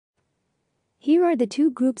Here are the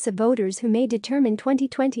two groups of voters who may determine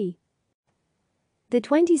 2020. The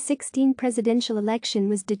 2016 presidential election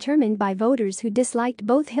was determined by voters who disliked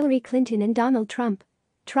both Hillary Clinton and Donald Trump.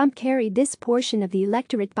 Trump carried this portion of the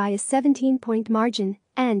electorate by a 17-point margin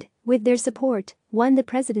and, with their support, won the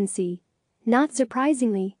presidency. Not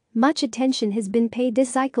surprisingly, much attention has been paid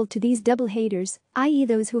this cycle to these double haters, i.e.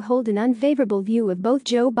 those who hold an unfavorable view of both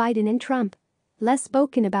Joe Biden and Trump. Less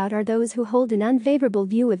spoken about are those who hold an unfavorable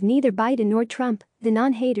view of neither Biden nor Trump, the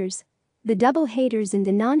non-haters. The double haters and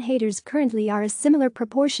the non-haters currently are a similar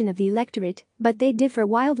proportion of the electorate, but they differ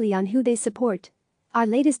wildly on who they support. Our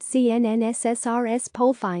latest CNN SSRS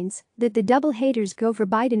poll finds that the double haters go for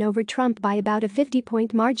Biden over Trump by about a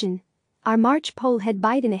 50-point margin. Our March poll had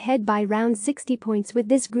Biden ahead by around 60 points with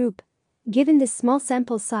this group. Given this small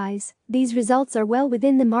sample size, these results are well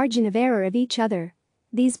within the margin of error of each other.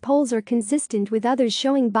 These polls are consistent with others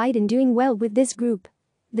showing Biden doing well with this group.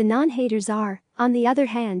 The non-haters are, on the other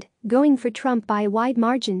hand, going for Trump by a wide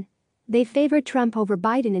margin. They favor Trump over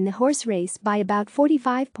Biden in the horse race by about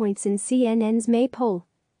 45 points in CNN's May poll.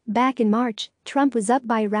 Back in March, Trump was up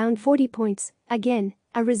by around 40 points, again,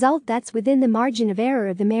 a result that's within the margin of error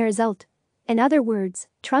of the May result. In other words,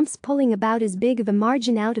 Trump's pulling about as big of a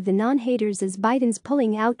margin out of the non-haters as Biden's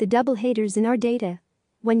pulling out the double haters in our data.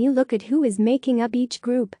 When you look at who is making up each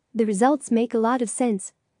group, the results make a lot of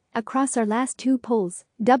sense. Across our last two polls,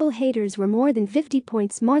 double haters were more than 50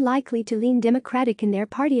 points more likely to lean Democratic in their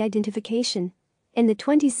party identification. In the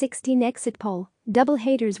 2016 exit poll, double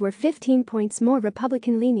haters were 15 points more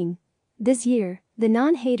Republican-leaning. This year, the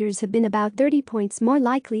non-haters have been about 30 points more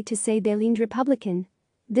likely to say they leaned Republican.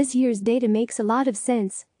 This year's data makes a lot of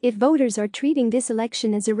sense if voters are treating this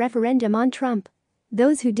election as a referendum on Trump.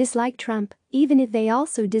 Those who dislike Trump, even if they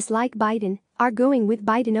also dislike Biden, are going with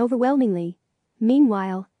Biden overwhelmingly.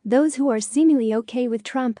 Meanwhile, those who are seemingly okay with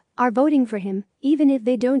Trump are voting for him, even if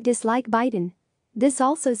they don't dislike Biden. This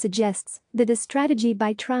also suggests that a strategy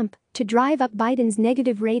by Trump to drive up Biden's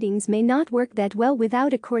negative ratings may not work that well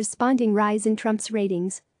without a corresponding rise in Trump's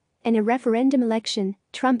ratings. In a referendum election,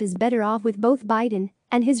 Trump is better off with both Biden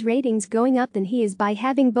and his ratings going up than he is by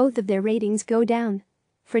having both of their ratings go down.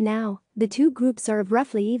 For now, the two groups are of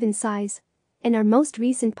roughly even size. In our most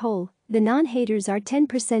recent poll, the non-haters are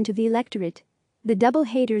 10% of the electorate. The double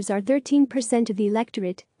haters are 13% of the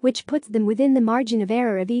electorate, which puts them within the margin of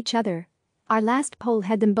error of each other. Our last poll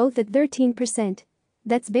had them both at 13%.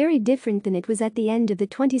 That's very different than it was at the end of the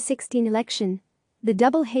 2016 election. The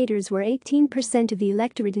double haters were 18% of the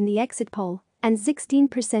electorate in the exit poll and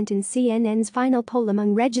 16% in CNN's final poll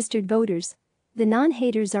among registered voters. The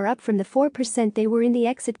non-haters are up from the 4% they were in the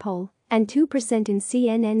exit poll and 2% in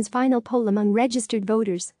CNN's final poll among registered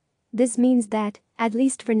voters. This means that, at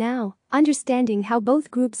least for now, understanding how both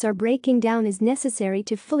groups are breaking down is necessary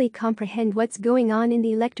to fully comprehend what's going on in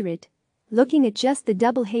the electorate. Looking at just the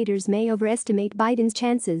double haters may overestimate Biden's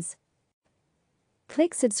chances.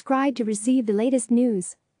 Click subscribe to receive the latest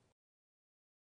news.